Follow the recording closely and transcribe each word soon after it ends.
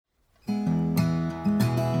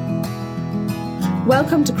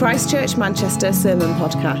Welcome to Christchurch Manchester Sermon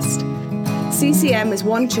Podcast. CCM is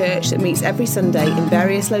one church that meets every Sunday in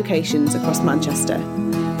various locations across Manchester.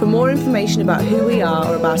 For more information about who we are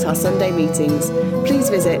or about our Sunday meetings, please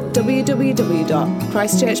visit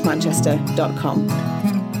www.christchurchmanchester.com.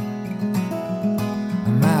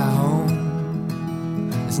 My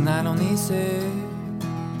home is not on this earth,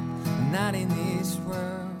 not in this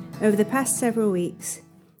world. Over the past several weeks,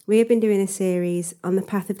 we have been doing a series on the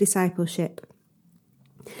path of discipleship,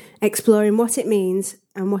 exploring what it means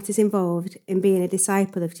and what is involved in being a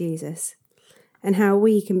disciple of Jesus, and how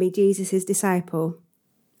we can be Jesus' disciple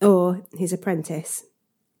or his apprentice.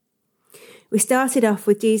 We started off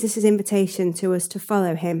with Jesus' invitation to us to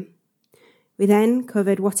follow him. We then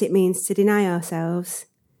covered what it means to deny ourselves,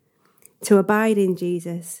 to abide in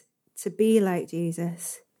Jesus, to be like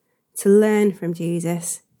Jesus, to learn from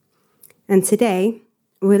Jesus. And today,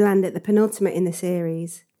 we'll land at the penultimate in the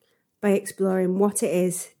series by exploring what it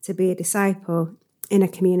is to be a disciple in a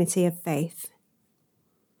community of faith.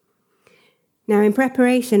 Now, in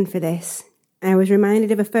preparation for this, I was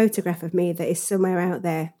reminded of a photograph of me that is somewhere out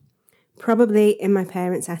there, probably in my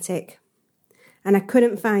parents' attic, and I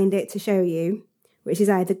couldn't find it to show you, which is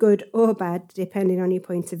either good or bad, depending on your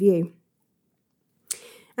point of view.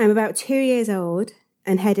 I'm about 2 years old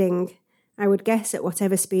and heading, I would guess at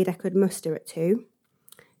whatever speed I could muster it to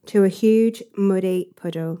a huge muddy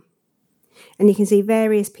puddle. And you can see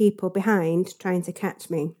various people behind trying to catch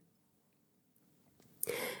me.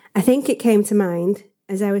 I think it came to mind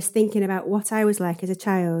as I was thinking about what I was like as a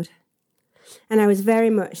child. And I was very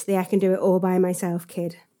much the I can do it all by myself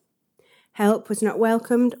kid. Help was not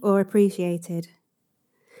welcomed or appreciated.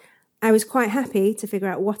 I was quite happy to figure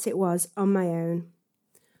out what it was on my own.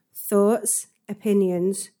 Thoughts,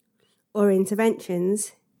 opinions, or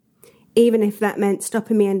interventions, even if that meant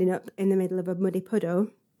stopping me ending up in the middle of a muddy puddle,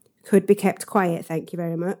 could be kept quiet, thank you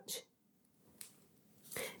very much.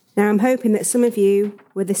 Now, I'm hoping that some of you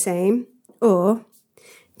were the same, or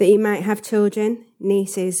that you might have children,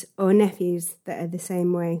 nieces, or nephews that are the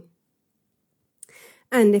same way.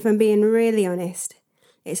 And if I'm being really honest,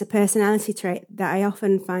 it's a personality trait that I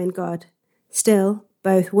often find God still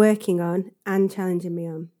both working on and challenging me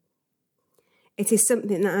on. It is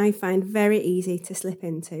something that I find very easy to slip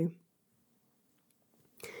into.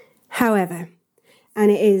 However, and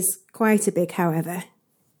it is quite a big however,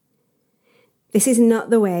 this is not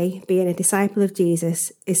the way being a disciple of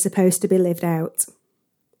Jesus is supposed to be lived out.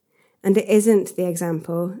 And it isn't the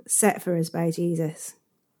example set for us by Jesus.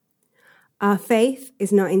 Our faith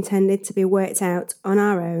is not intended to be worked out on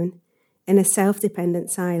our own in a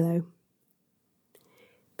self-dependent silo.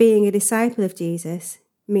 Being a disciple of Jesus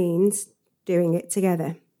means doing it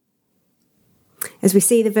together. As we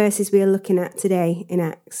see the verses we are looking at today in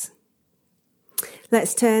Acts.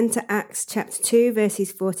 Let's turn to Acts chapter 2,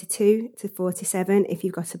 verses 42 to 47, if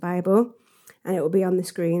you've got a Bible, and it will be on the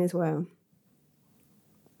screen as well.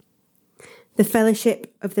 The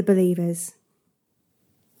fellowship of the believers.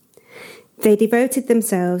 They devoted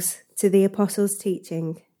themselves to the apostles'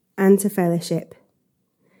 teaching and to fellowship,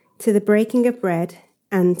 to the breaking of bread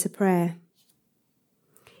and to prayer.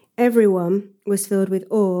 Everyone was filled with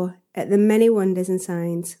awe at the many wonders and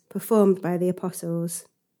signs performed by the apostles.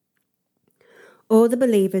 All the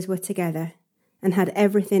believers were together and had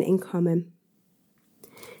everything in common.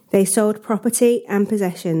 They sold property and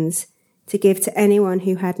possessions to give to anyone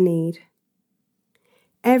who had need.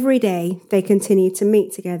 Every day they continued to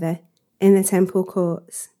meet together in the temple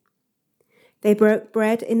courts. They broke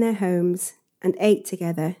bread in their homes and ate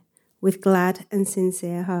together with glad and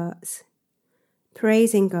sincere hearts,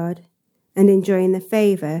 praising God and enjoying the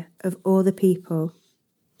favour of all the people.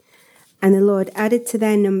 And the Lord added to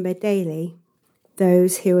their number daily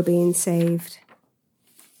those who were being saved.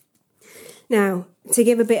 Now, to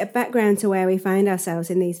give a bit of background to where we find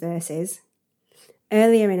ourselves in these verses,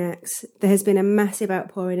 earlier in Acts, there has been a massive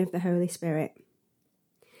outpouring of the Holy Spirit.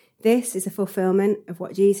 This is a fulfillment of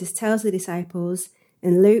what Jesus tells the disciples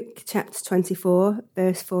in Luke chapter 24,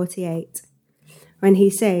 verse 48, when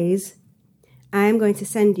he says, I am going to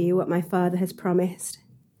send you what my Father has promised,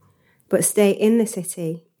 but stay in the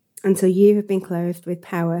city until you have been clothed with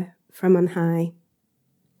power from on high.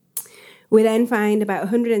 We then find about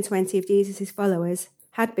 120 of Jesus' followers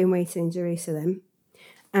had been waiting in Jerusalem,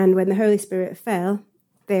 and when the Holy Spirit fell,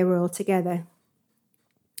 they were all together.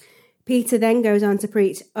 Peter then goes on to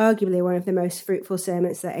preach arguably one of the most fruitful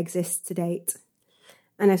sermons that exists to date.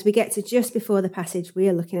 And as we get to just before the passage we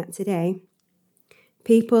are looking at today,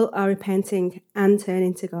 people are repenting and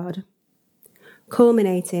turning to God,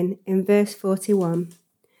 culminating in verse 41,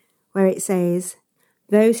 where it says,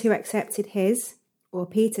 those who accepted his, or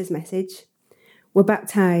Peter's message, were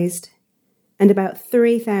baptised, and about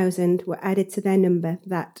 3,000 were added to their number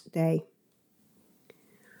that day.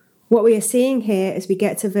 What we are seeing here as we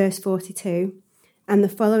get to verse 42 and the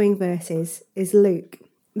following verses is Luke,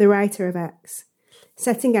 the writer of Acts,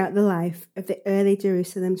 setting out the life of the early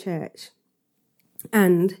Jerusalem church.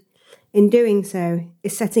 And in doing so,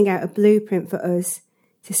 is setting out a blueprint for us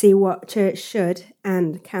to see what church should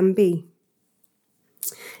and can be.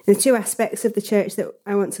 The two aspects of the church that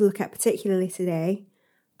I want to look at particularly today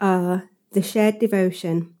are the shared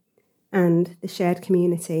devotion and the shared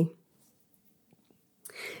community.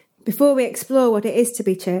 Before we explore what it is to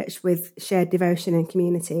be church with shared devotion and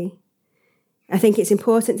community, I think it's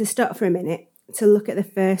important to stop for a minute to look at the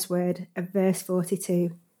first word of verse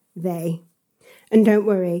 42, they. And don't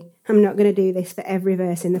worry, I'm not going to do this for every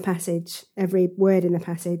verse in the passage, every word in the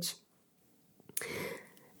passage.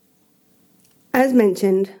 As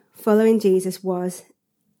mentioned, following Jesus was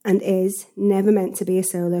and is never meant to be a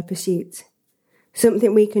solo pursuit,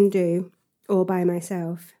 something we can do all by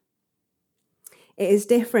myself. It is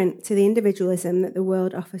different to the individualism that the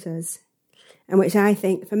world offers us, and which I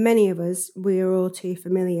think for many of us we are all too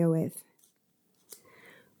familiar with.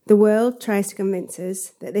 The world tries to convince us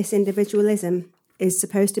that this individualism is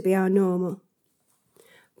supposed to be our normal.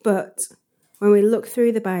 But when we look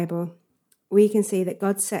through the Bible, we can see that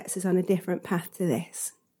God sets us on a different path to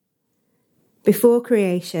this. Before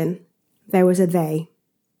creation, there was a they.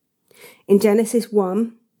 In Genesis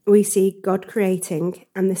 1, we see God creating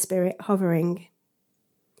and the Spirit hovering.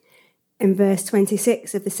 In verse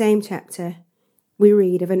 26 of the same chapter, we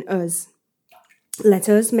read of an us. Let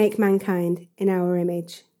us make mankind in our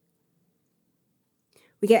image.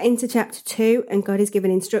 We get into chapter 2 and God is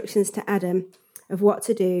given instructions to Adam of what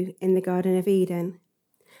to do in the Garden of Eden.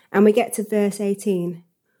 And we get to verse 18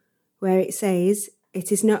 where it says,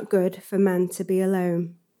 it is not good for man to be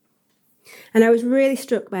alone. And I was really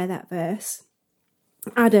struck by that verse.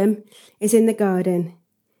 Adam is in the garden.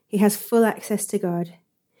 He has full access to God.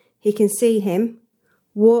 He can see him,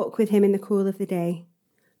 walk with him in the cool of the day,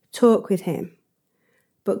 talk with him.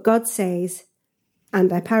 But God says,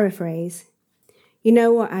 and I paraphrase, you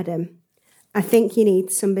know what, Adam? I think you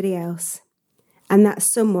need somebody else. And that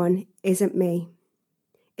someone isn't me.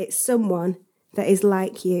 It's someone that is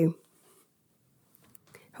like you.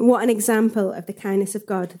 What an example of the kindness of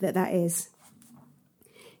God that is.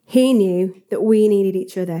 He knew that we needed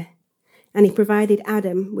each other, and he provided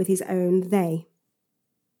Adam with his own they.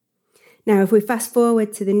 Now, if we fast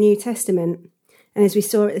forward to the New Testament, and as we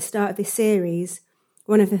saw at the start of this series,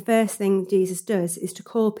 one of the first things Jesus does is to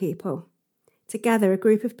call people, to gather a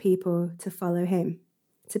group of people to follow him,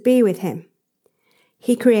 to be with him.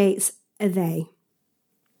 He creates a they.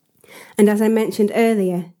 And as I mentioned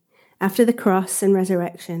earlier, after the cross and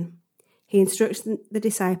resurrection, he instructs the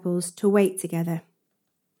disciples to wait together.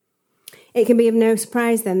 It can be of no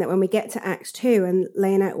surprise then that when we get to Acts 2 and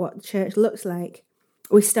laying out what the church looks like,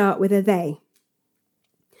 we start with a they.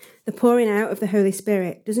 The pouring out of the Holy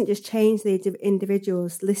Spirit doesn't just change the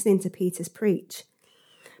individuals listening to Peter's preach,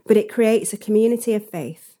 but it creates a community of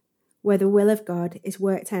faith where the will of God is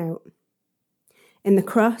worked out. In the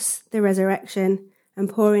cross, the resurrection, and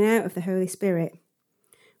pouring out of the Holy Spirit,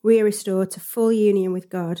 we are restored to full union with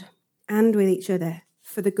God and with each other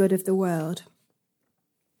for the good of the world.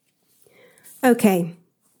 Okay,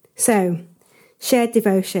 so shared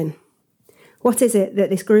devotion. What is it that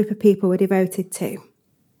this group of people were devoted to?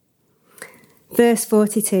 Verse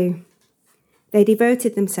 42, they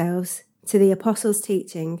devoted themselves to the apostles'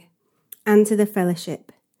 teaching and to the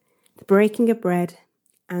fellowship, the breaking of bread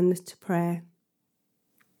and to prayer.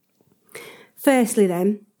 Firstly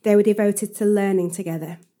then, they were devoted to learning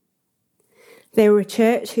together. They were a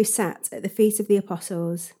church who sat at the feet of the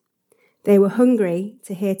apostles. They were hungry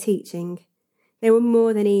to hear teaching. They were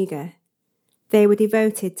more than eager. They were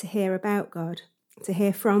devoted to hear about God, to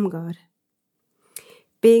hear from God.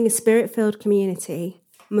 Being a spirit-filled community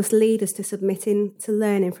must lead us to submitting to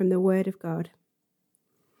learning from the Word of God.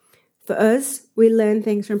 For us, we learn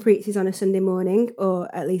things from preachers on a Sunday morning,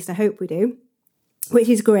 or at least I hope we do, which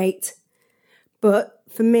is great. But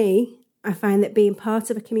for me, I find that being part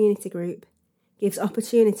of a community group gives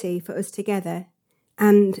opportunity for us together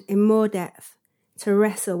and in more depth to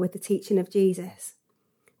wrestle with the teaching of Jesus,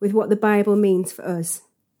 with what the Bible means for us,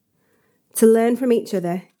 to learn from each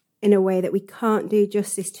other in a way that we can't do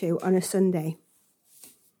justice to on a Sunday.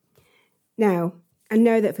 Now, I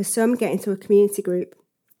know that for some, getting to a community group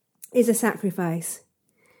is a sacrifice.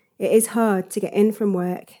 It is hard to get in from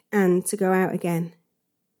work and to go out again.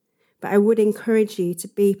 But I would encourage you to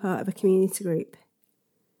be part of a community group.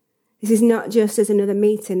 This is not just as another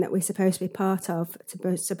meeting that we're supposed to be part of,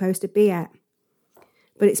 supposed to be at.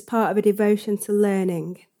 but it's part of a devotion to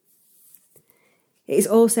learning. It is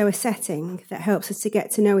also a setting that helps us to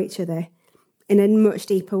get to know each other in a much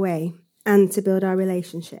deeper way and to build our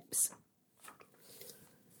relationships.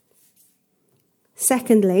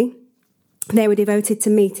 Secondly, they were devoted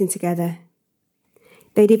to meeting together.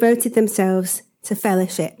 They devoted themselves to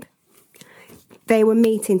fellowship. They were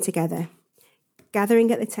meeting together,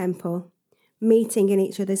 gathering at the temple, meeting in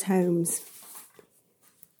each other's homes.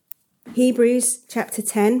 Hebrews chapter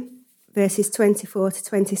 10, verses 24 to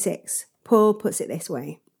 26, Paul puts it this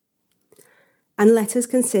way: "And let us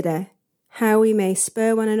consider how we may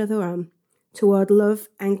spur one another on toward love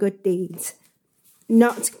and good deeds,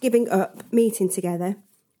 not giving up meeting together,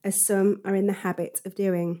 as some are in the habit of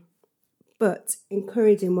doing, but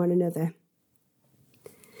encouraging one another."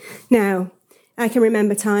 Now, I can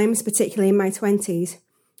remember times, particularly in my 20s,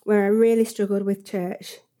 where I really struggled with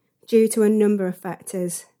church due to a number of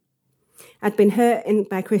factors. I'd been hurt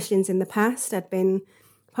by Christians in the past. I'd been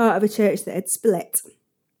part of a church that had split.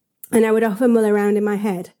 And I would often mull around in my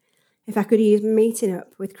head if I could use meeting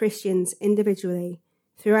up with Christians individually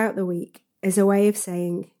throughout the week as a way of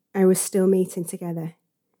saying I was still meeting together.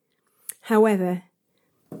 However,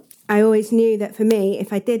 I always knew that for me,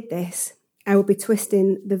 if I did this, I would be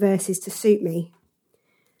twisting the verses to suit me.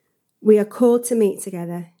 We are called to meet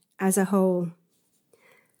together as a whole,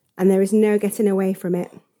 and there is no getting away from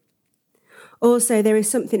it. Also, there is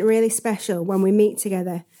something really special when we meet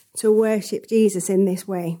together to worship Jesus in this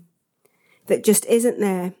way that just isn't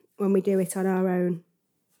there when we do it on our own.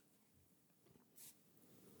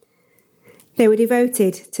 They were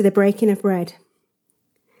devoted to the breaking of bread,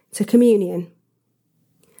 to communion.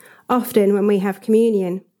 Often when we have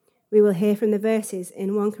communion, we will hear from the verses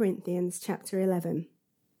in 1 Corinthians chapter 11.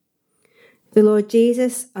 "The Lord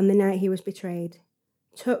Jesus, on the night he was betrayed,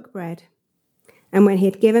 took bread, and when he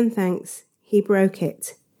had given thanks, he broke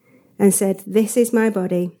it and said, 'This is my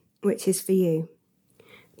body, which is for you.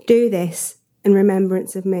 Do this in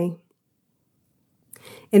remembrance of me.'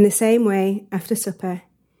 In the same way, after supper,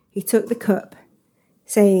 he took the cup,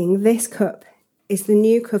 saying, 'This cup is the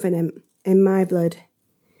new covenant in my blood.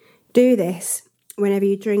 Do this whenever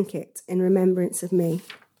you drink it in remembrance of me.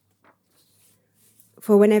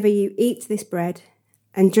 For whenever you eat this bread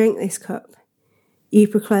and drink this cup, you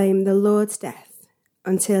proclaim the Lord's death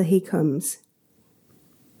until he comes.'"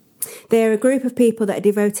 They are a group of people that are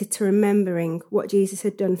devoted to remembering what Jesus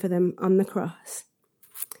had done for them on the cross.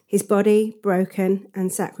 His body broken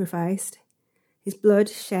and sacrificed, his blood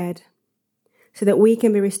shed, so that we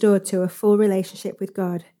can be restored to a full relationship with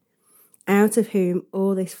God, out of whom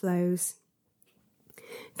all this flows.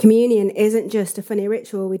 Communion isn't just a funny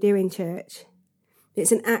ritual we do in church.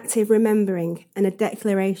 It's an active remembering and a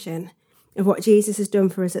declaration of what Jesus has done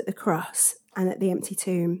for us at the cross and at the empty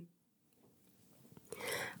tomb.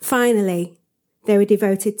 Finally, they were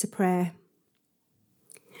devoted to prayer.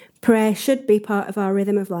 Prayer should be part of our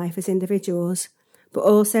rhythm of life as individuals, but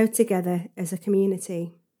also together as a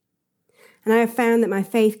community. And I have found that my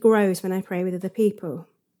faith grows when I pray with other people.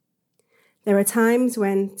 There are times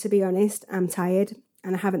when, to be honest, I'm tired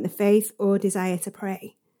and I haven't the faith or desire to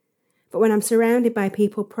pray. But when I'm surrounded by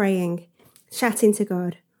people praying, chatting to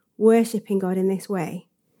God, worshipping God in this way,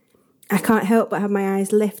 I can't help but have my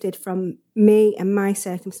eyes lifted from me and my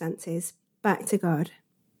circumstances back to God.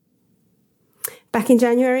 Back in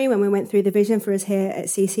January, when we went through the vision for us here at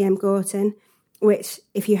CCM Gorton, which,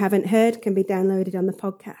 if you haven't heard, can be downloaded on the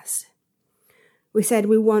podcast, we said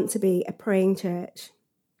we want to be a praying church.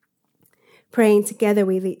 Praying together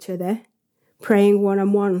with each other, praying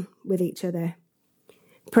one-on-one with each other,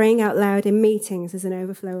 praying out loud in meetings as an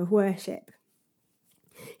overflow of worship.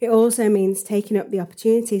 It also means taking up the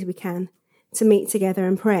opportunities we can to meet together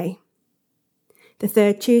and pray. The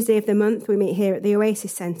third Tuesday of the month, we meet here at the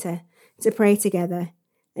Oasis Centre to pray together,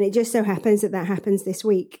 and it just so happens that happens this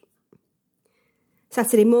week.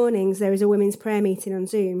 Saturday mornings, there is a women's prayer meeting on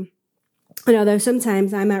Zoom, and although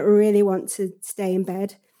sometimes I might really want to stay in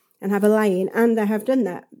bed and have a lie-in, and I have done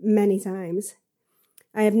that many times,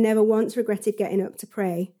 I have never once regretted getting up to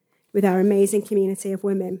pray with our amazing community of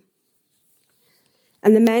women.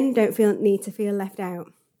 And the men don't need to feel left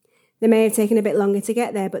out. They may have taken a bit longer to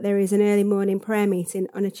get there, but there is an early morning prayer meeting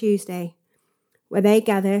on a Tuesday where they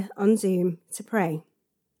gather on Zoom to pray.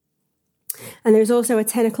 And there's also a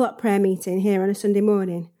 10 o'clock prayer meeting here on a Sunday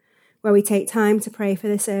morning where we take time to pray for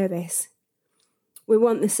the service. We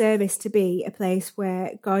want the service to be a place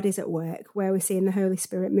where God is at work, where we're seeing the Holy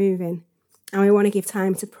Spirit moving. And we want to give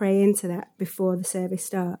time to pray into that before the service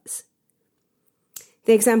starts.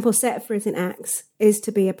 The example set for us in Acts is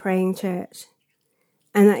to be a praying church.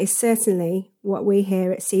 And that is certainly what we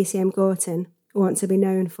here at CCM Gorton want to be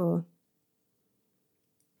known for.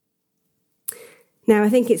 Now, I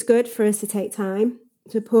think it's good for us to take time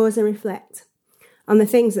to pause and reflect on the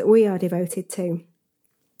things that we are devoted to.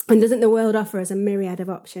 And doesn't the world offer us a myriad of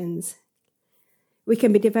options? We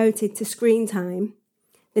can be devoted to screen time,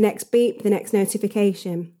 the next beep, the next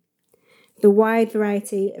notification, the wide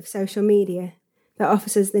variety of social media that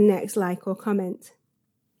offers us the next like or comment.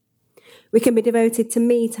 We can be devoted to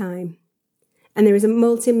me time, and there is a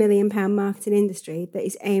multi-million-pound marketing industry that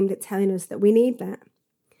is aimed at telling us that we need that.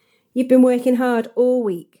 You've been working hard all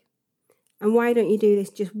week, and why don't you do this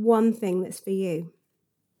just one thing that's for you?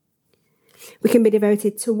 We can be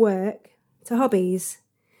devoted to work, to hobbies,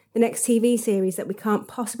 the next TV series that we can't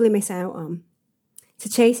possibly miss out on, to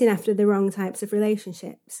chasing after the wrong types of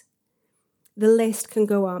relationships. The list can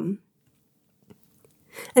go on.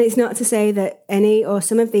 And it's not to say that any or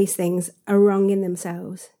some of these things are wrong in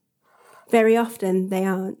themselves. Very often they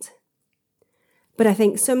aren't. But I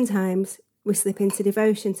think sometimes we slip into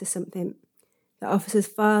devotion to something that offers us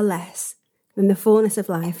far less than the fullness of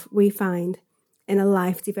life we find in a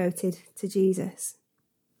life devoted to Jesus.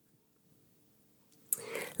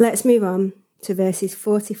 Let's move on to verses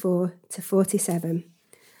 44 to 47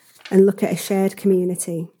 and look at a shared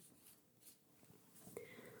community.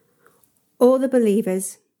 All the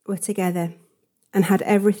believers were together and had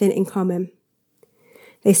everything in common.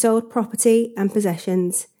 They sold property and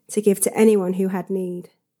possessions to give to anyone who had need.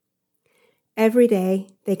 Every day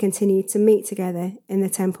they continued to meet together in the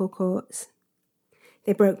temple courts.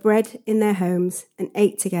 They broke bread in their homes and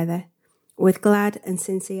ate together with glad and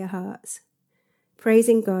sincere hearts,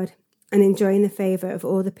 praising God and enjoying the favour of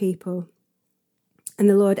all the people. And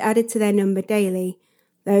the Lord added to their number daily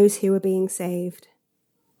those who were being saved.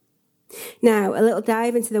 Now, a little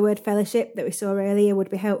dive into the word fellowship that we saw earlier would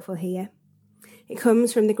be helpful here. It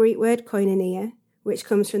comes from the Greek word koinonia, which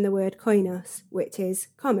comes from the word koinos, which is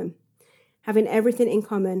common, having everything in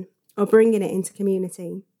common or bringing it into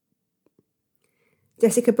community.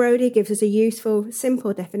 Jessica Brodie gives us a useful,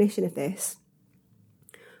 simple definition of this,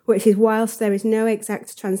 which is whilst there is no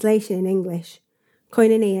exact translation in English,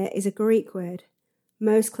 koinonia is a Greek word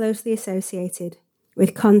most closely associated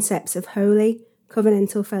with concepts of holy,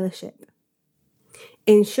 covenantal fellowship.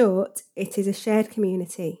 In short, it is a shared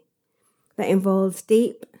community that involves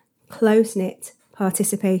deep, close-knit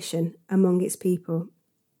participation among its people.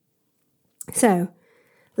 So,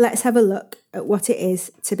 let's have a look at what it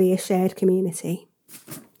is to be a shared community.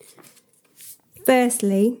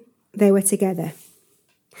 Firstly, they were together.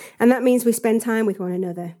 And that means we spend time with one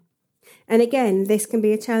another. And again, this can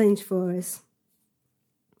be a challenge for us.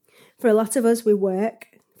 For a lot of us, we work.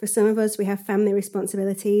 For some of us, we have family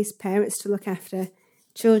responsibilities, parents to look after,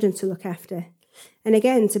 children to look after. And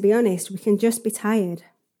again, to be honest, we can just be tired.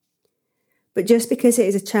 But just because it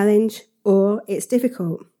is a challenge or it's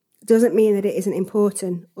difficult doesn't mean that it isn't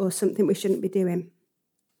important or something we shouldn't be doing.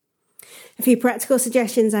 A few practical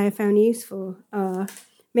suggestions I have found useful are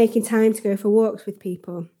making time to go for walks with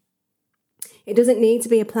people. It doesn't need to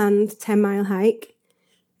be a planned 10-mile hike.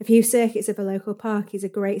 A few circuits of a local park is a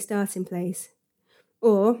great starting place.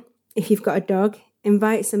 Or, if you've got a dog,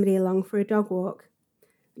 invite somebody along for a dog walk.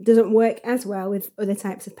 It doesn't work as well with other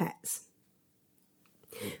types of pets.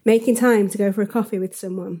 Making time to go for a coffee with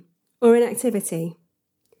someone, or an activity.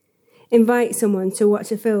 Invite someone to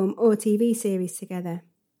watch a film or TV series together.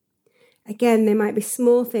 Again, they might be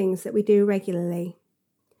small things that we do regularly,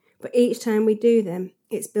 but each time we do them,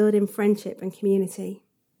 it's building friendship and community.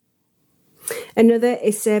 Another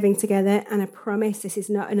is serving together, and I promise this is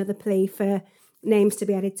not another plea for names to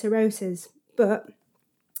be added to rotors, but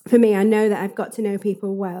for me, I know that I've got to know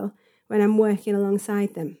people well when I'm working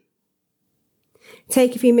alongside them.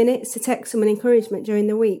 Take a few minutes to text someone encouragement during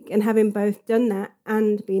the week, and having both done that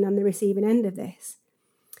and been on the receiving end of this,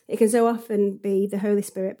 it can so often be the Holy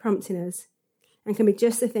Spirit prompting us and can be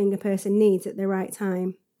just the thing a person needs at the right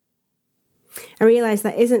time. I realise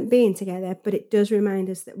that isn't being together, but it does remind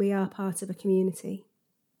us that we are part of a community.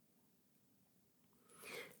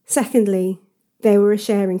 Secondly, they were a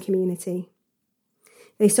sharing community.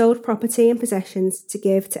 They sold property and possessions to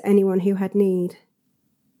give to anyone who had need.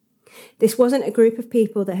 This wasn't a group of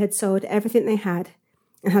people that had sold everything they had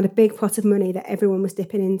and had a big pot of money that everyone was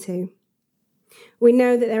dipping into. We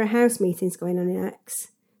know that there are house meetings going on in Acts,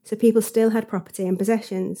 so people still had property and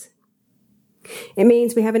possessions. It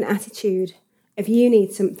means we have an attitude of you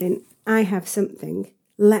need something, I have something,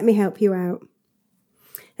 let me help you out.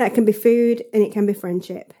 That can be food and it can be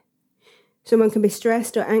friendship. Someone can be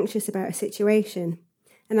stressed or anxious about a situation,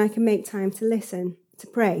 and I can make time to listen, to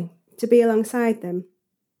pray, to be alongside them.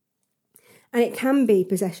 And it can be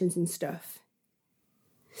possessions and stuff.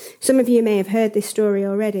 Some of you may have heard this story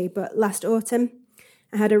already, but last autumn,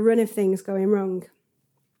 I had a run of things going wrong.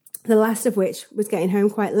 The last of which was getting home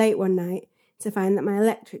quite late one night to find that my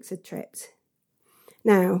electrics had tripped.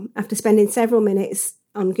 Now, after spending several minutes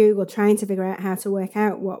on Google trying to figure out how to work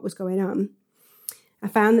out what was going on, I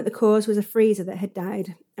found that the cause was a freezer that had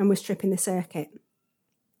died and was tripping the circuit.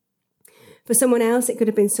 For someone else, it could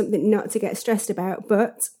have been something not to get stressed about,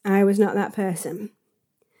 but I was not that person.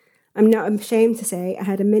 I'm not ashamed to say I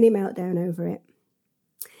had a mini meltdown over it.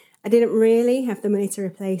 I didn't really have the money to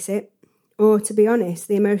replace it, or, to be honest,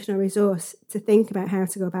 the emotional resource to think about how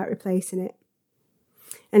to go about replacing it.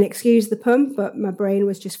 And excuse the pun, but my brain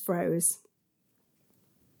was just froze.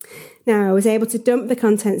 Now, I was able to dump the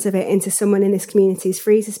contents of it into someone in this community's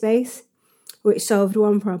freezer space, which solved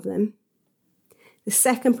one problem. The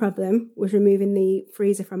second problem was removing the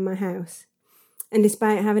freezer from my house. And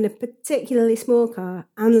despite having a particularly small car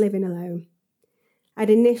and living alone, I'd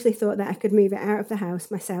initially thought that I could move it out of the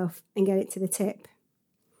house myself and get it to the tip.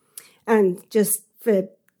 And just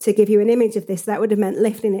to give you an image of this, that would have meant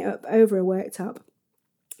lifting it up over a worktop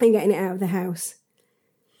and getting it out of the house.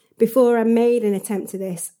 Before I made an attempt to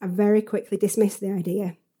this, I very quickly dismissed the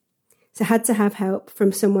idea. So I had to have help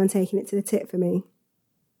from someone taking it to the tip for me.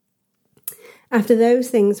 After those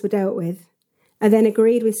things were dealt with, I then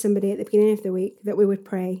agreed with somebody at the beginning of the week that we would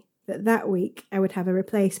pray that week I would have a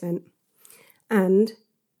replacement. And,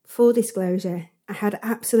 full disclosure, I had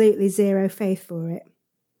absolutely zero faith for it.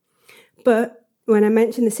 But when I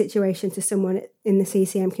mentioned the situation to someone in the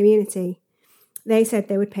CCM community, they said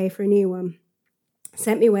they would pay for a new one,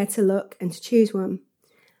 sent me where to look and to choose one.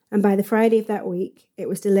 And by the Friday of that week, it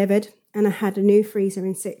was delivered and I had a new freezer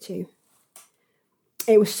in situ.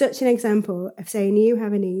 It was such an example of saying you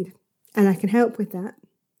have a need and I can help with that.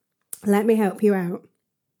 Let me help you out.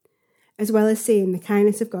 As well as seeing the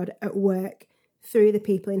kindness of God at work through the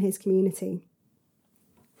people in his community.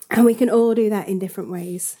 And we can all do that in different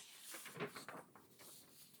ways.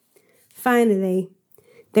 Finally,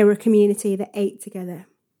 they were a community that ate together.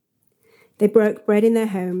 They broke bread in their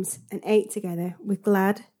homes and ate together with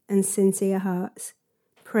glad and sincere hearts,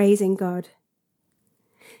 praising God.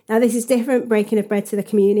 Now, this is different breaking of bread to the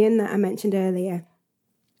communion that I mentioned earlier.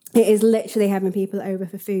 It is literally having people over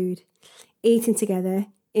for food, eating together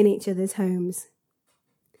in each other's homes.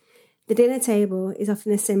 The dinner table is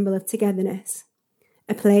often a symbol of togetherness,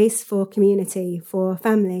 a place for community, for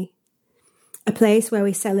family, a place where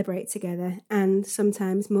we celebrate together and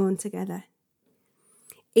sometimes mourn together.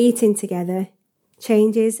 Eating together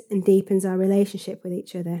changes and deepens our relationship with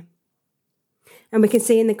each other. And we can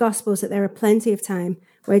see in the Gospels that there are plenty of time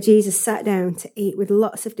where Jesus sat down to eat with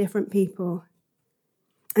lots of different people.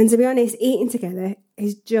 And to be honest, eating together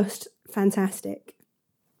is just fantastic.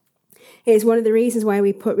 It is one of the reasons why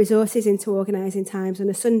we put resources into organising times on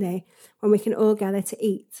a Sunday when we can all gather to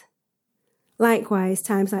eat. Likewise,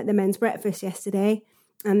 times like the men's breakfast yesterday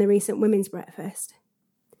and the recent women's breakfast.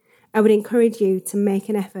 I would encourage you to make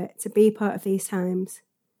an effort to be part of these times,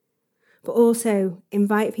 but also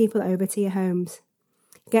invite people over to your homes.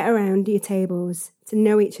 Get around your tables to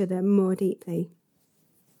know each other more deeply.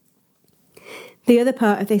 The other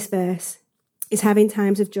part of this verse is having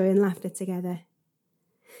times of joy and laughter together.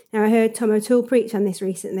 Now, I heard Tom O'Toole preach on this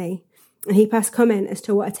recently, and he passed comment as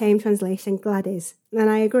to what a tame translation glad is, and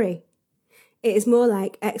I agree. It is more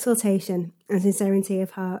like exaltation and sincerity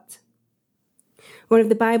of heart. One of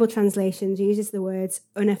the Bible translations uses the words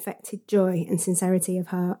unaffected joy and sincerity of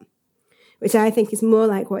heart, which I think is more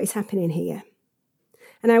like what is happening here.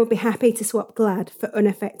 And I would be happy to swap glad for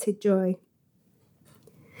unaffected joy.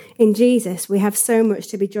 In Jesus, we have so much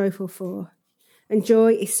to be joyful for, and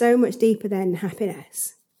joy is so much deeper than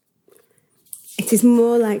happiness. It is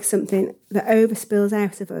more like something that overspills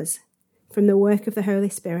out of us from the work of the Holy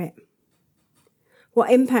Spirit. What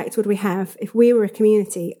impact would we have if we were a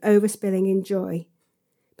community overspilling in joy,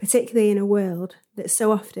 particularly in a world that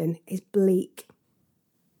so often is bleak?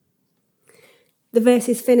 The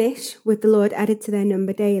verses finish with the Lord added to their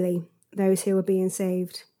number daily, those who were being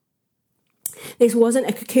saved. This wasn't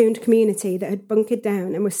a cocooned community that had bunkered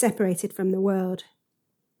down and was separated from the world.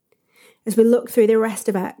 As we look through the rest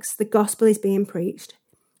of Acts, the gospel is being preached.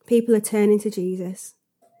 People are turning to Jesus.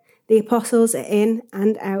 The apostles are in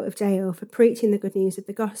and out of jail for preaching the good news of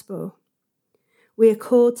the gospel. We are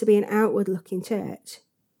called to be an outward-looking church.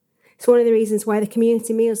 It's one of the reasons why the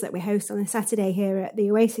community meals that we host on a Saturday here at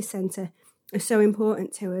the Oasis Centre are so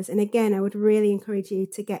important to us. And again, I would really encourage you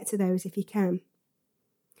to get to those if you can.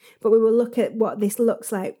 But we will look at what this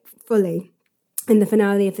looks like fully in the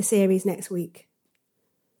finale of the series next week.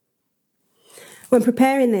 When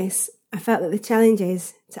preparing this, I felt that the challenge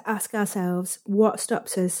is to ask ourselves what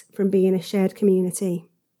stops us from being a shared community.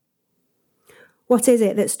 What is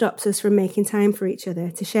it that stops us from making time for each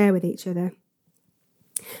other, to share with each other?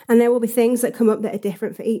 And there will be things that come up that are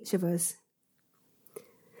different for each of us.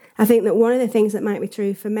 I think that one of the things that might be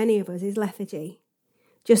true for many of us is lethargy,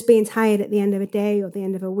 just being tired at the end of a day or the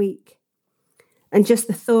end of a week. And just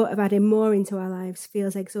the thought of adding more into our lives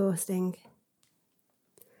feels exhausting.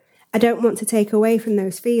 I don't want to take away from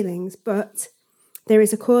those feelings, but there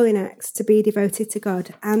is a call in Acts to be devoted to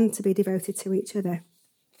God and to be devoted to each other.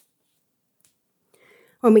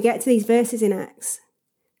 When we get to these verses in Acts,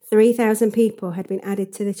 3,000 people had been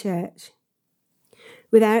added to the church.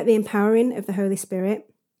 Without the empowering of the Holy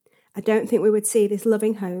Spirit, I don't think we would see this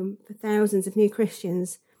loving home for thousands of new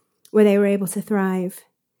Christians where they were able to thrive.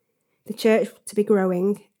 The church to be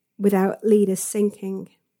growing without leaders sinking.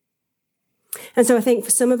 And so I think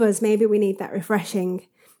for some of us, maybe we need that refreshing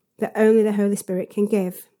that only the Holy Spirit can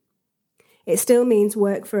give. It still means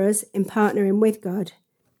work for us in partnering with God,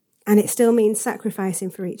 and it still means sacrificing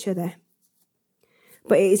for each other.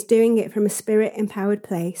 But it is doing it from a Spirit-empowered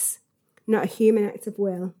place, not a human act of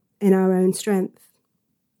will in our own strength.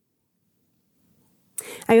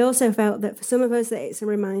 I also felt that for some of us that it's a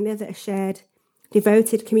reminder that a shared,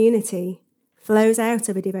 devoted community flows out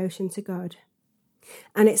of a devotion to God.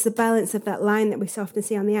 And it's the balance of that line that we so often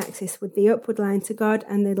see on the axis with the upward line to God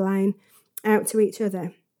and the line out to each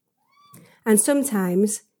other. And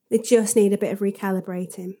sometimes they just need a bit of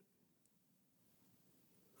recalibrating.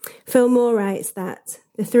 Phil Moore writes that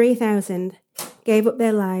the 3,000 gave up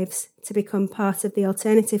their lives to become part of the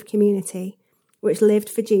alternative community which lived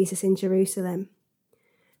for Jesus in Jerusalem.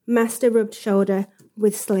 Master rubbed shoulder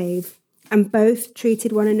with slave, and both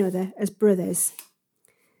treated one another as brothers.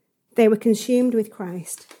 They were consumed with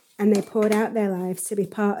Christ, and they poured out their lives to be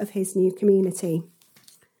part of his new community.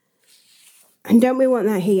 And don't we want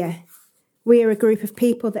that here? We are a group of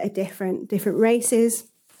people that are different races,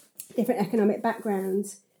 different economic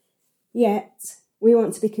backgrounds, yet we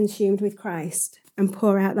want to be consumed with Christ and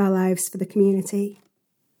pour out our lives for the community.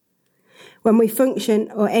 When we function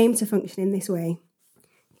or aim to function in this way,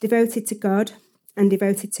 devoted to God and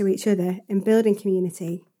devoted to each other in building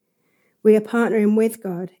community, we are partnering with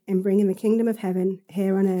God in bringing the kingdom of heaven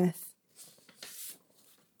here on earth.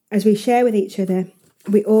 As we share with each other,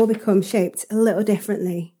 we all become shaped a little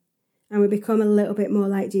differently and we become a little bit more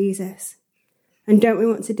like Jesus. And don't we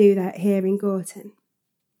want to do that here in Gorton?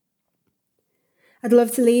 I'd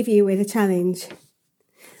love to leave you with a challenge,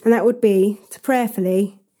 and that would be to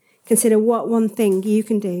prayerfully consider what one thing you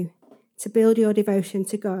can do to build your devotion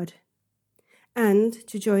to God and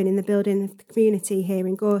to join in the building of the community here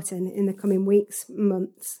in Gorton in the coming weeks,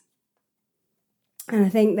 months. And I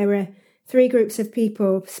think there are 3 groups of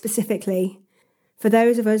people specifically for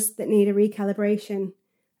those of us that need a recalibration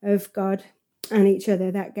of God and each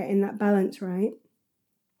other, that getting that balance right.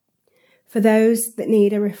 For those that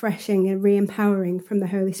need a refreshing and re-empowering from the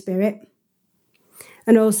Holy Spirit.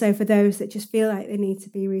 And also for those that just feel like they need to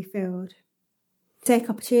be refilled. Take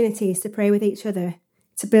opportunities to pray with each other,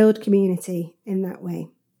 to build community in that way.